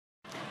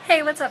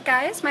Hey, what's up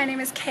guys? My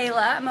name is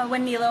Kayla. I'm a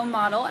Wanelo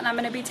model and I'm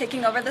going to be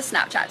taking over the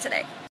Snapchat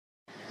today.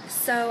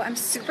 So I'm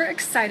super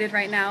excited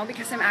right now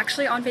because I'm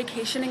actually on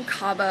vacation in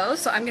Cabo,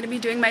 so I'm going to be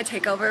doing my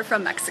takeover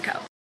from Mexico.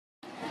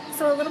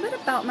 So a little bit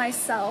about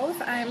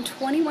myself. I'm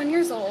 21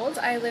 years old,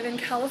 I live in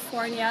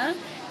California,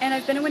 and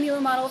I've been a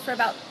Wanelo model for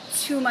about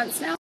 2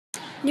 months now.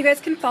 You guys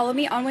can follow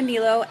me on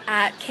Wanelo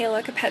at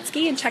Kayla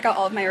Kopetsky and check out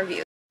all of my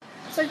reviews.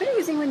 So I've been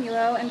using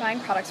Wanelo and buying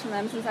products from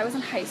them since I was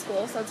in high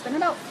school, so it's been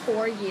about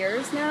 4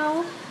 years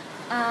now.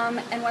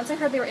 And once I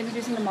heard they were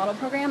introducing the model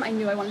program, I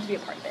knew I wanted to be a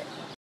part of it.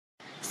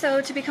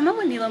 So to become a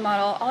Wanelo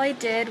model, all I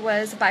did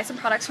was buy some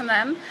products from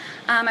them.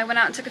 I went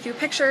out and took a few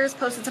pictures,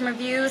 posted some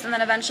reviews, and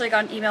then eventually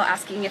got an email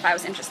asking if I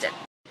was interested.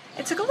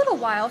 It took a little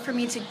while for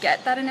me to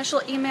get that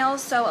initial email,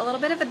 so a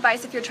little bit of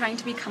advice if you're trying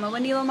to become a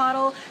Wanelo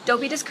model: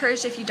 don't be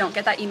discouraged if you don't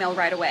get that email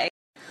right away.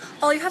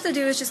 All you have to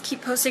do is just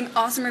keep posting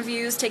awesome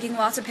reviews, taking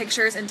lots of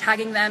pictures, and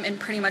tagging them in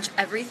pretty much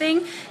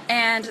everything,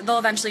 and they'll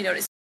eventually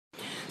notice.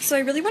 So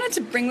I really wanted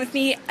to bring with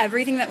me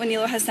everything that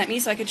Wanelo has sent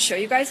me so I could show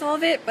you guys all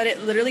of it, but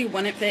it literally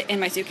wouldn't fit in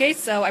my suitcase,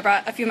 so I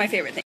brought a few of my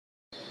favorite things.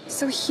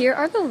 So here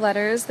are the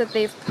letters that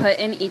they've put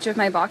in each of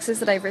my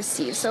boxes that I've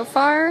received so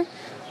far.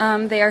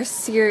 They are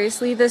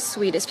seriously the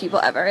sweetest people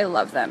ever. I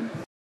love them.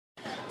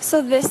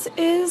 So this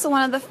is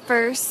one of the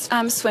first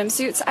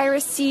swimsuits I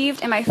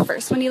received in my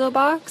first Wanelo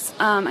box.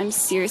 I'm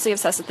seriously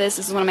obsessed with this.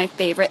 This is one of my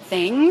favorite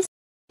things.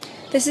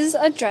 This is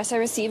a dress I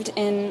received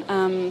in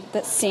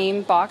that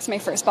same box, my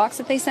first box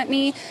that they sent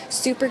me.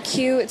 Super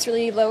cute. It's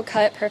really low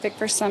cut, perfect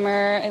for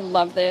summer. I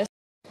love this.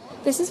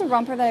 This is a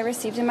romper that I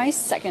received in my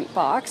second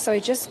box, so I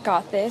just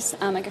got this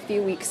like a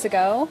few weeks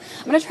ago.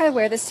 I'm going to try to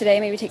wear this today,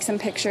 maybe take some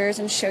pictures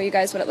and show you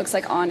guys what it looks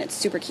like on. It's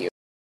super cute.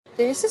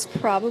 This is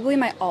probably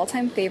my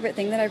all-time favorite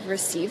thing that I've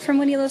received from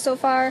Wanelo so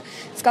far.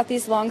 It's got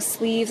these long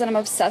sleeves that I'm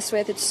obsessed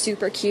with. It's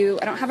super cute.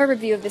 I don't have a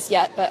review of this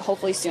yet, but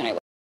hopefully soon I will.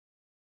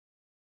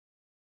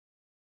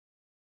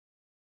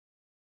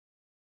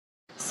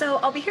 So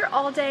I'll be here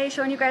all day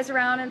showing you guys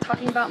around and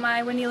talking about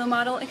my Wanelo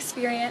model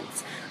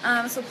experience.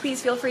 So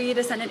please feel free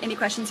to send in any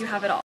questions you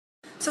have at all.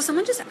 So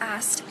someone just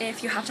asked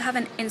if you have to have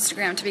an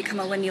Instagram to become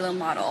a Wanelo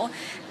model,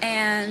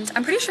 and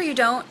I'm pretty sure you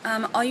don't.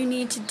 All you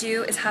need to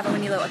do is have a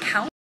Wanelo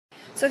account.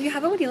 So if you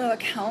have a Wanelo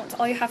account,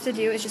 all you have to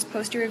do is just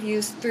post your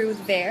reviews through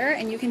there,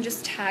 and you can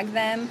just tag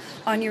them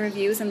on your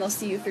reviews and they'll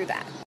see you through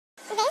that.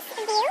 This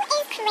view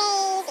is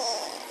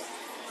crazy.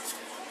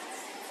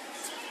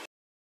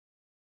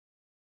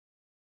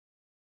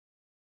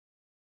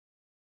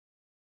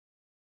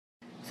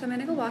 So I'm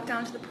gonna go walk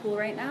down to the pool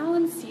right now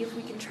and see if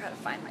we can try to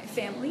find my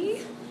family.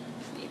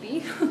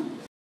 Maybe.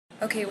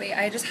 Okay, wait,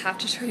 I just have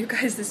to show you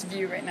guys this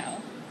view right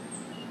now.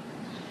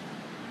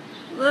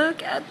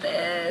 Look at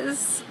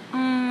this. Oh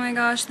my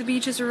gosh, the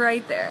beach is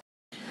right there.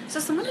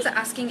 So someone is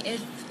asking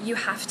if you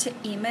have to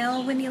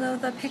email Wanelo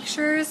the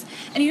pictures,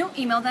 and you don't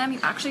email them, you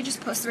actually just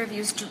post the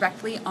reviews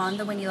directly on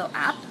the Wanelo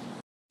app.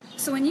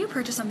 So when you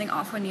purchase something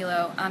off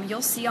Wanelo,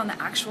 you'll see on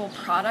the actual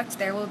product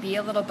there will be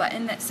a little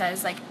button that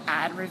says like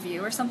add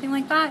review or something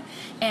like that,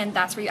 and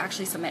that's where you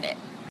actually submit it.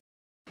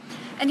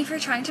 And if you're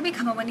trying to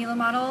become a Wanelo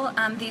model,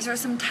 these are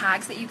some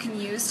tags that you can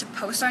use to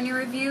post on your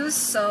reviews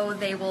so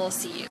they will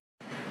see you.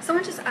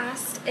 Someone just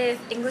asked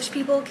if English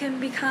people can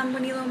become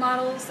Wanelo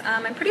models.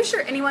 I'm pretty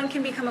sure anyone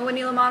can become a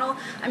Wanelo model.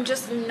 I'm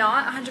just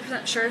not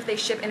 100% sure if they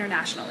ship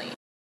internationally.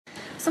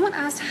 Someone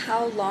asked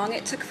how long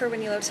it took for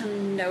Wanelo to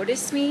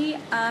notice me.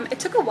 It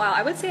took a while.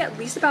 I would say at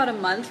least about a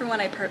month from when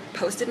I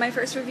posted my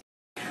first review.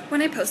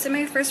 When I posted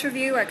my first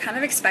review, I kind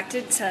of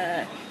expected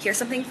to hear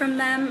something from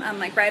them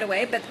like right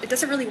away, but it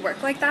doesn't really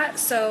work like that,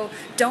 so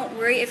don't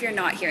worry if you're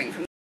not hearing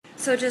from them.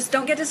 So just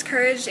don't get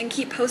discouraged and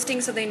keep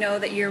posting so they know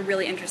that you're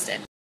really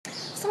interested.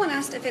 Someone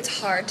asked if it's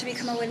hard to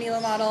become a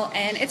Wanelo model,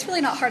 and it's really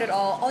not hard at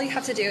all. All you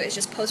have to do is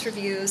just post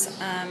reviews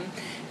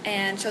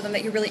and show them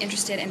that you're really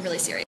interested and really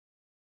serious.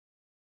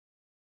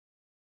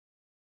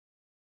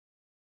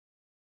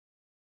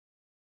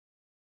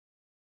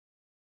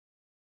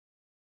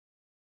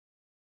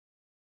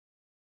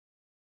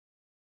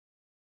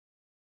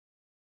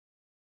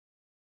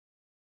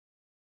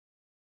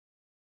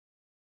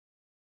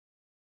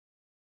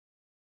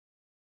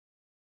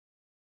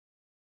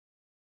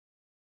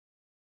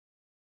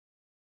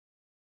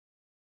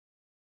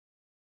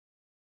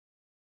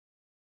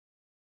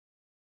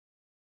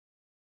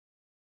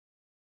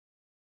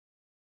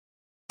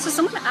 So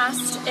someone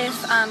asked if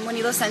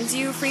Wanelo sends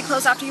you free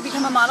clothes after you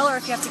become a model, or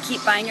if you have to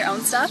keep buying your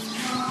own stuff,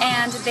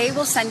 and they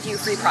will send you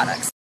free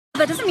products.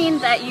 That doesn't mean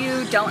that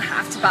you don't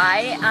have to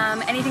buy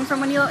anything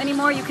from Wanelo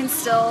anymore. You can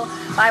still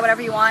buy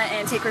whatever you want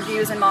and take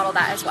reviews and model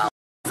that as well.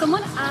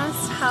 Someone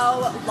asked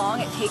how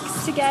long it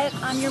takes to get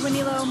your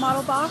Wanelo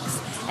model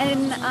box,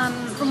 and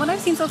from what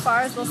I've seen so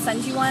far is they'll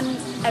send you one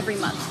every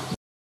month.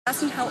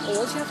 Asking how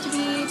old you have to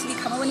be to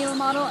become a Wanelo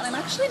model, and I'm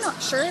actually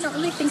not sure. I don't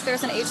really think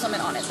there's an age limit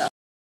on it though.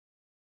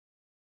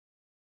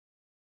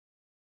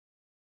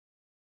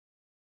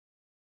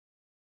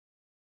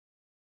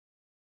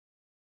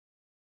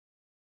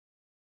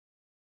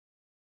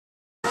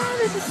 Oh,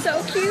 this is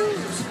so cute.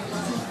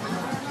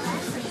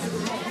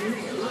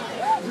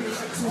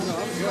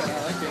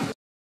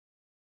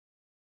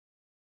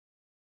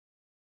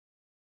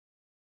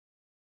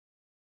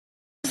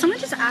 Someone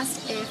just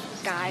asked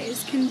if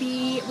guys can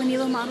be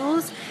Wanelo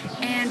models,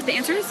 and the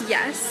answer is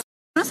yes.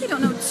 I honestly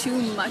don't know too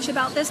much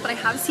about this, but I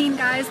have seen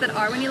guys that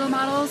are Wanelo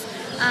models.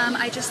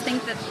 I just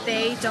think that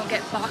they don't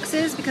get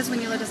boxes because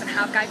Wanelo doesn't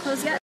have guy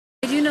clothes yet.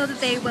 I do know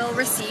that they will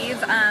receive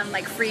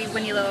like free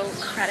Wanelo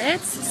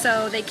credits,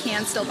 so they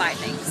can still buy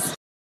things.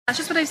 That's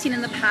just what I've seen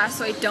in the past,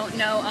 so I don't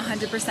know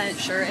 100%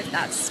 sure if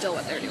that's still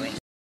what they're doing. I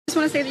just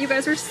want to say that you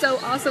guys are so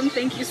awesome.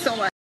 Thank you so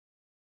much.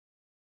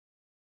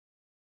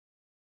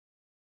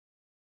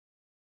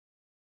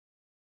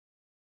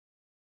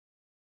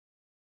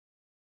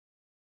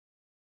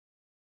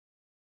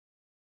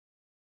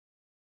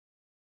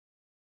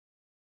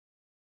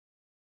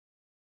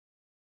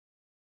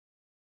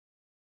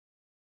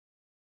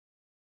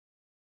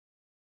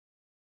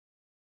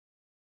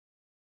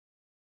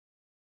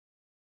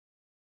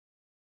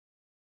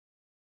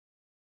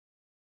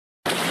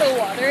 The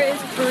water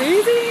is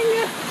freezing.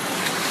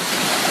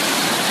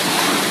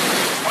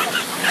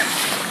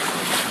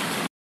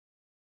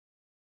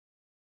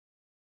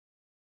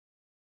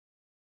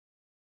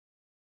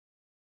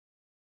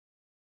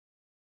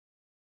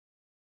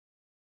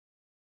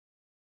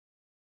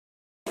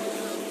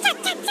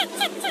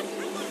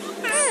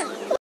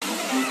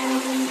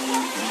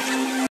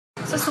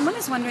 So someone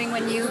is wondering,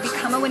 when you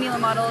become a Wanelo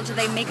model, do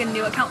they make a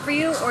new account for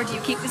you, or do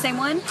you keep the same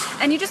one?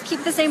 And you just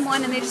keep the same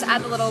one and they just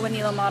add the little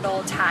Wanelo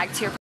model tag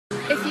to your profile.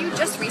 If you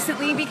just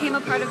recently became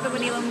a part of the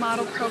Wanelo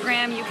model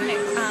program, you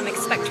can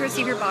expect to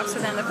receive your box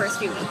within the first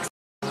few weeks.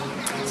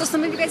 So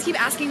some of you guys keep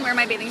asking where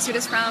my bathing suit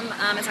is from.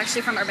 It's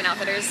actually from Urban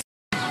Outfitters.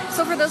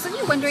 So for those of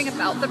you wondering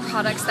about the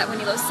products that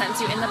Wanelo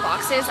sends you in the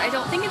boxes, I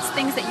don't think it's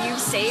things that you've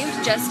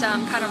saved, just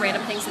kind of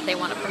random things that they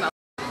want to promote.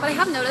 But I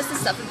have noticed the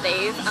stuff that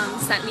they've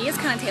sent me is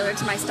kind of tailored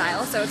to my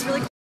style, so it's really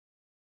cool.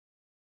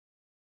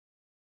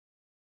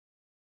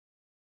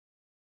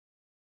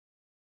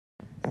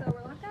 So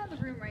we're locked out of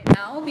the room right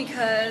now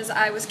because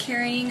I was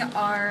carrying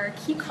our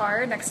key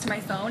card next to my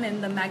phone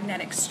and the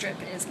magnetic strip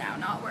is now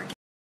not working.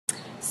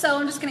 So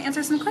I'm just going to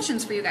answer some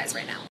questions for you guys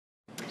right now.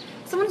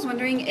 Someone's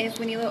wondering if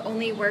Wanelo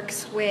only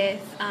works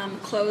with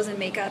clothes and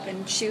makeup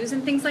and shoes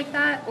and things like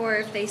that, or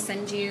if they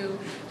send you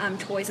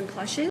toys and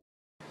plushes.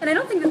 And I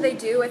don't think that they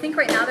do. I think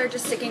right now they're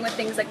just sticking with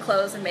things like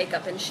clothes and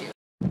makeup and shoes.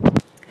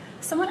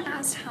 Someone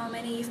asked how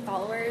many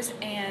followers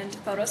and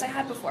photos I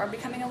had before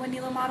becoming a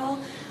Wanelo model.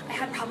 I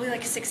had probably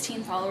like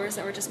 16 followers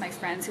that were just my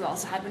friends who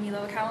also had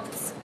Wanelo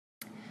accounts.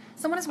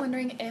 Someone is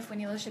wondering if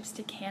Wanelo ships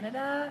to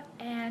Canada,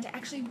 and I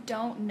actually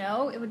don't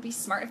know. It would be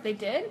smart if they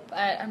did,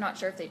 but I'm not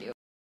sure if they do.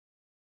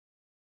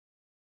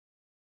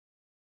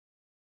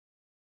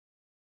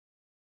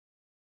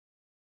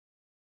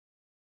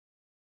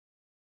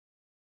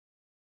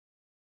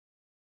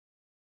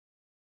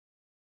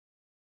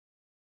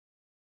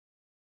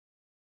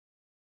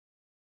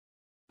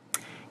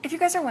 If you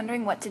guys are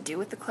wondering what to do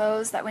with the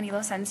clothes that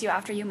Wanelo sends you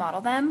after you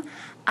model them,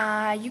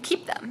 you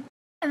keep them.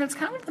 And that's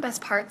kind of one of the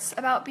best parts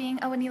about being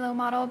a Wanelo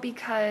model,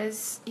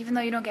 because even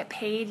though you don't get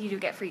paid, you do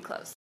get free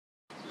clothes.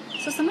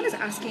 So someone is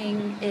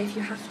asking if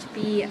you have to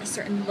be a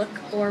certain look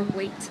or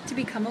weight to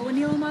become a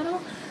Wanelo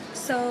model.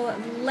 So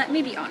let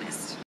me be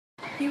honest.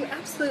 You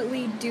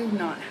absolutely do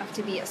not have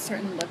to be a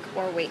certain look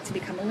or weight to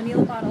become a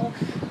Wanelo model.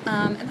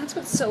 And that's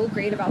what's so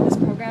great about this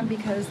program,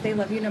 because they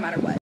love you no matter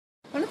what.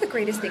 One of the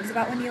greatest things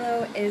about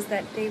Wanelo is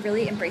that they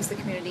really embrace the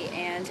community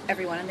and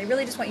everyone, and they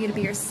really just want you to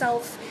be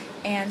yourself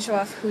and show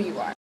off who you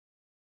are.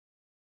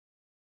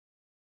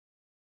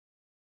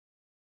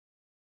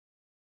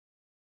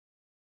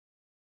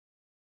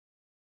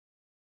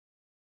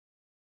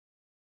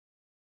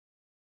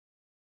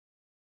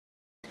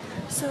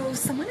 So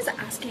someone is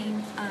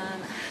asking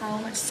how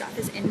much stuff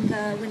is in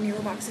the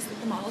Wanelo boxes that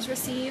the models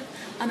receive.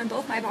 In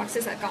both my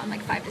boxes, I've gotten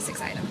like 5 to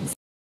 6 items.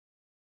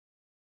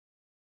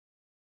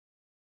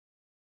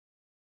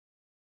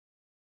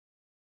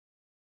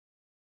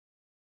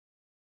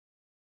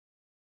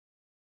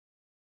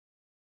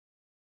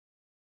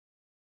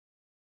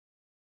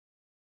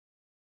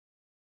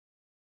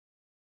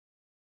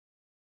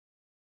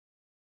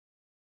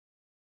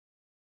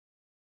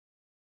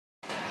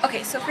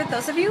 Okay, so for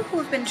those of you who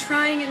have been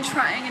trying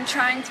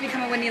to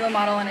become a Wanelo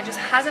model and it just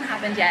hasn't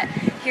happened yet,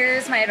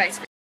 here's my advice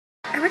for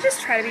you. I would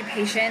just try to be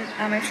patient.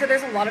 I'm sure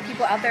there's a lot of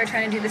people out there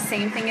trying to do the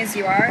same thing as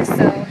you are,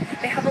 so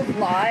they have a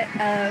lot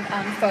of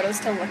photos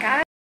to look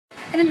at.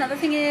 And another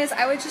thing is,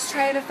 I would just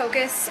try to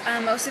focus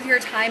most of your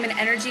time and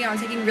energy on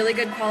taking really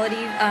good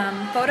quality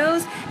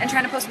photos and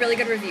trying to post really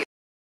good reviews.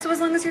 So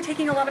as long as you're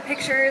taking a lot of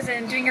pictures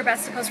and doing your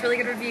best to post really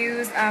good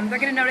reviews, they're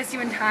going to notice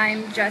you in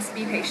time. Just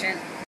be patient.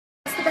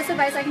 That's the best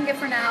advice I can give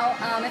for now.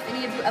 If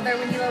any of you other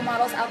Wanelo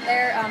models out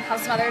there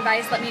have some other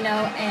advice, let me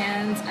know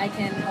and I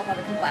can help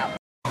other people out.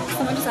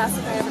 Someone just asked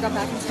if I ever got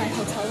back into my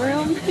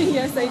hotel room.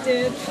 Yes, I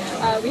did.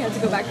 We had to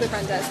go back to the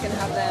front desk and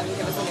have them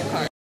give us a new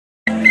card.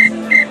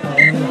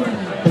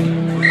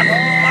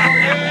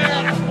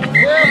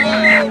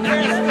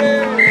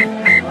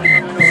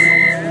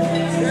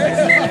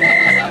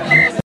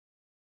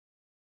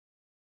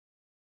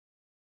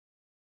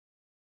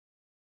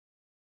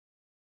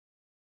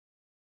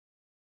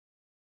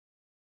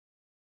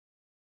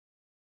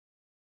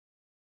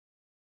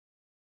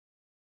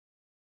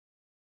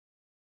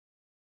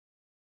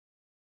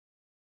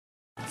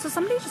 So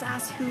somebody just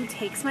asked who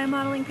takes my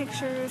modeling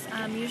pictures.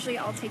 Usually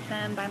I'll take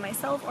them by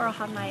myself or I'll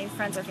have my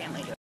friends or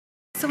family do it.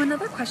 So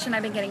another question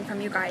I've been getting from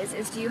you guys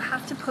is, do you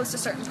have to post a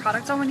certain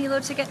product on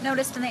Wanelo to get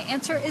noticed? And the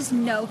answer is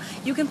no.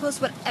 You can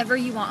post whatever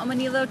you want on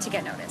Wanelo to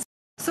get noticed.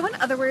 So in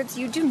other words,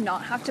 you do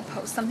not have to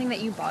post something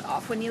that you bought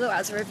off Wanelo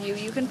as a review.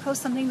 You can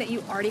post something that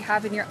you already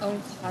have in your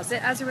own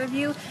closet as a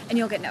review and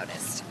you'll get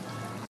noticed.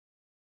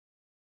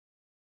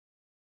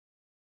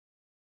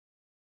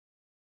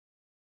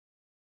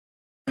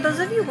 For those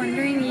of you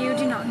wondering, you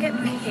do not get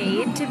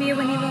paid to be a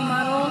Wanelo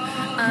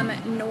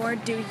model, nor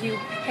do you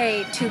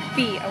pay to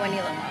be a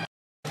Wanelo model.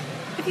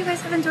 If you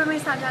guys have enjoyed my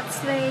Snapchats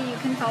today, you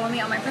can follow me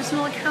on my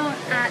personal account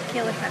at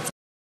Kayla.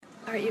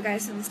 Alright you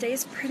guys, so this day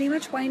is pretty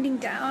much winding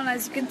down.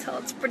 As you can tell,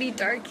 it's pretty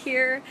dark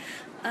here,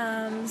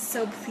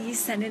 so please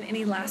send in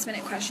any last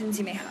minute questions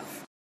you may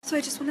have. So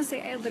I just want to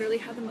say I literally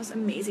had the most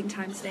amazing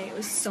time today. It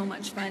was so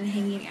much fun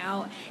hanging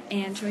out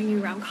and showing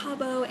you around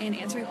Cabo and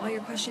answering all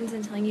your questions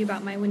and telling you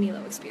about my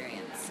Wanelo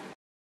experience.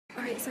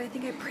 Alright, so I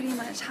think I pretty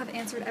much have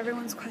answered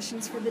everyone's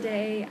questions for the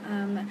day.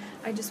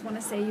 I just want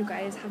to say you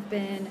guys have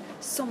been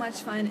so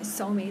much fun,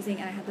 so amazing,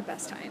 and I had the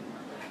best time.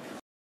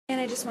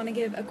 And I just want to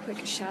give a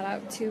quick shout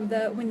out to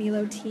the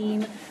Wanelo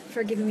team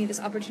for giving me this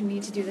opportunity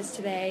to do this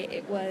today.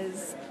 It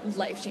was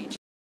life-changing.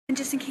 And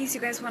just in case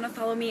you guys want to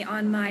follow me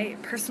on my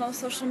personal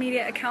social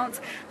media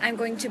accounts, I'm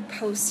going to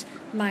post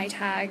my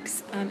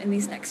tags in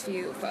these next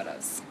few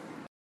photos.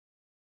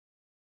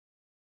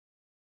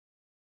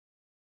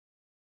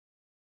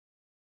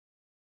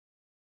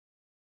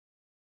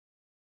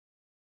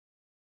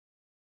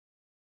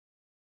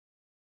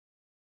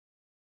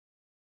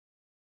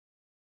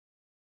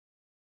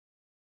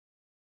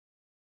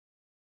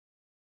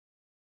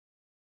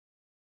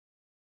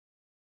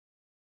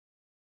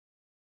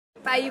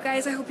 Bye you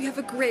guys, I hope you have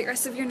a great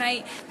rest of your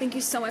night. Thank you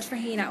so much for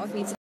hanging out with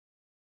me today.